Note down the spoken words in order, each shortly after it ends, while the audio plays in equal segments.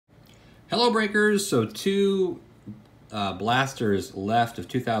Hello Breakers, so two blasters left of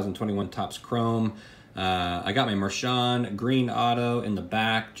 2021 Topps Chrome. I got my Marchand green auto in the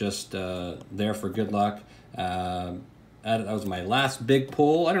back, just there for good luck. That was my last big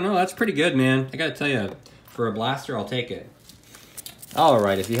pull. I don't know, that's pretty good, man. I gotta tell you, for a blaster, I'll take it. All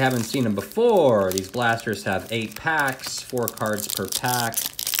right, if you haven't seen them before, these blasters have 8 packs, 4 cards per pack.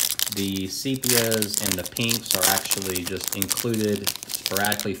 The sepias and the pinks are actually just included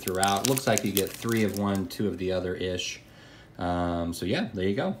sporadically throughout. Looks like you get 3 of one, 2 of the other-ish. So yeah, there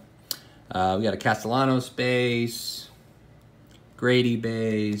you go. We got a Castellanos base, Grady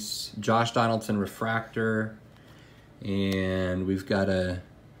base, Josh Donaldson refractor, and we've got a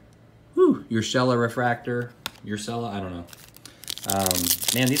Urshela refractor. Urshela, I don't know.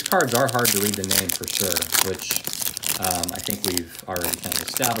 Man, these cards are hard to read the name for sure, which I think we've already kind of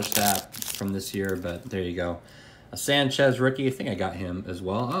established that from this year, but there you go. A Sanchez rookie, I think I got him as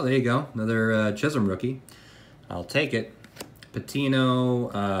well. Oh, there you go, another Chisholm rookie. I'll take it.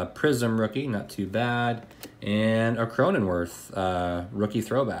 Patino Prism rookie, not too bad. And a Cronenworth rookie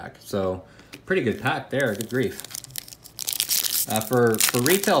throwback. So pretty good pack there, good grief. For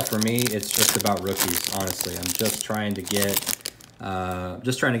retail for me, it's just about rookies, honestly. I'm just trying to get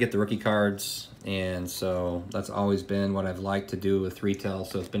the rookie cards, and so that's always been what I've liked to do with retail,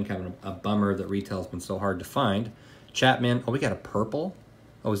 so it's been kind of a bummer that retail's been so hard to find. Chapman, oh, we got a purple?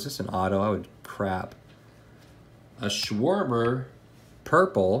 Oh, is this an auto? I would crap. A Schwarber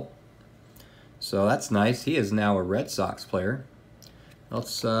purple, so that's nice. He is now a Red Sox player.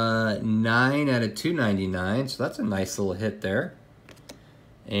 That's 9 out of 299, so that's a nice little hit there.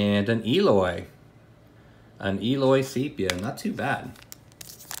 And an Eloy sepia, not too bad.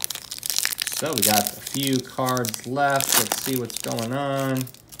 So we got a few cards left. Let's see what's going on.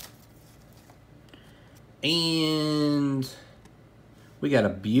 And we got a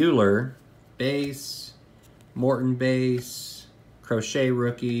Bueller base, Morton base, Crochet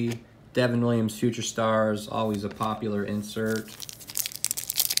rookie, Devin Williams Future Stars, always a popular insert.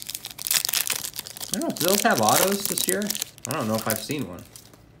 I don't know, do those have autos this year? I don't know if I've seen one.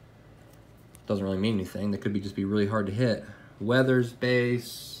 Doesn't really mean anything. They could just be really hard to hit. Weathers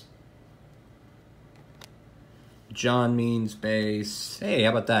base. John Means base. Hey, how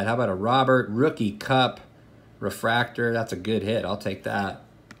about that? How about a Robert Rookie Cup refractor? That's a good hit. I'll take that.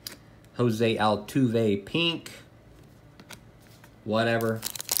 Jose Altuve pink. Whatever.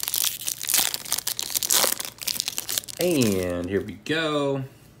 And here we go.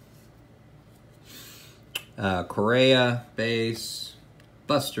 Correa base.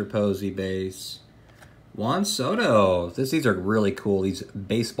 Buster Posey base. Juan Soto. These are really cool. These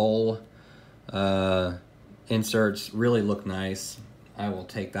baseball inserts really look nice. I will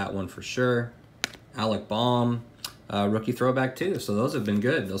take that one for sure. Alec Baum, rookie throwback too. So those have been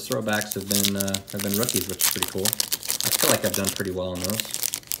good. Those throwbacks have been rookies, which is pretty cool. I feel like I've done pretty well on those.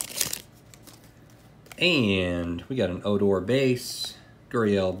 And we got an Odor base,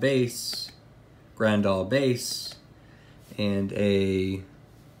 Gurriel base, Grandal base, and a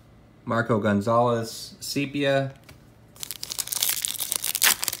Marco Gonzalez sepia.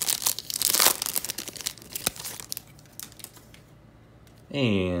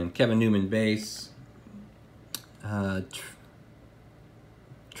 And Kevin Newman base.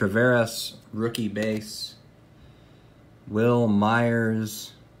 Traveras rookie base. Will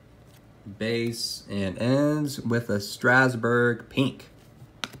Myers base. And ends with a Strasburg pink.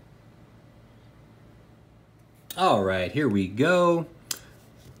 All right, here we go.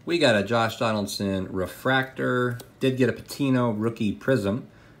 We got a Josh Donaldson refractor. Did get a Patino rookie prism.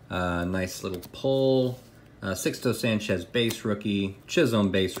 Nice little pull. Sixto Sanchez base rookie. Chisholm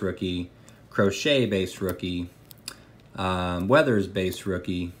base rookie. Crochet base rookie. Weathers base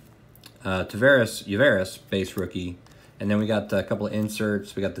rookie. Uveras base rookie. And then we got a couple of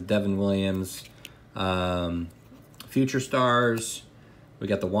inserts. We got the Devin Williams Future Stars. We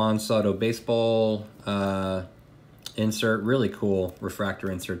got the Juan Soto baseball insert, really cool refractor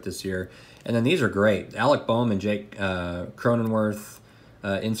insert this year. And then these are great. Alec Bohm and Jake Cronenworth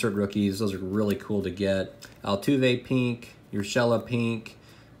insert rookies. Those are really cool to get. Altuve pink, Urshela pink,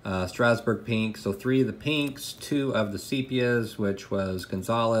 Strasburg pink. So 3 of the pinks, 2 of the sepias, which was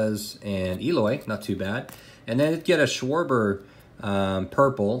Gonzalez and Eloy. Not too bad. And then get a Schwarber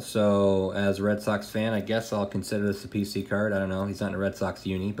purple. So as a Red Sox fan, I guess I'll consider this a PC card. I don't know. He's not in a Red Sox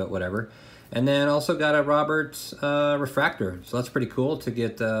uni, but whatever. And then also got a Roberts refractor. So that's pretty cool to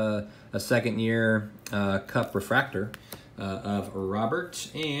get a second-year Cup refractor of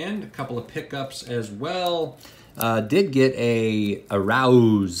Robert. And a couple of pickups as well. Did get a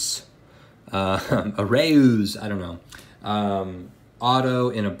Rouse. I don't know. auto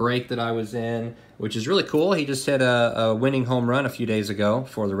in a break that I was in, which is really cool. He just hit a winning home run a few days ago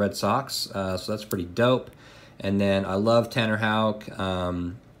for the Red Sox, so that's pretty dope. And then I love Tanner Houck.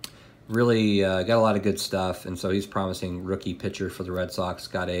 Really got a lot of good stuff, and so he's promising rookie pitcher for the Red Sox.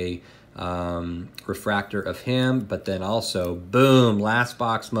 Got a refractor of him, but then also, boom, Last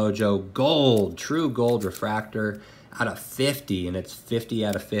Box Mojo gold, true gold refractor out of 50, and it's 50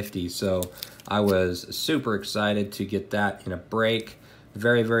 out of 50. So I was super excited to get that in a break.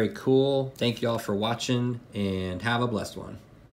 Very, very cool. Thank you all for watching, and have a blessed one.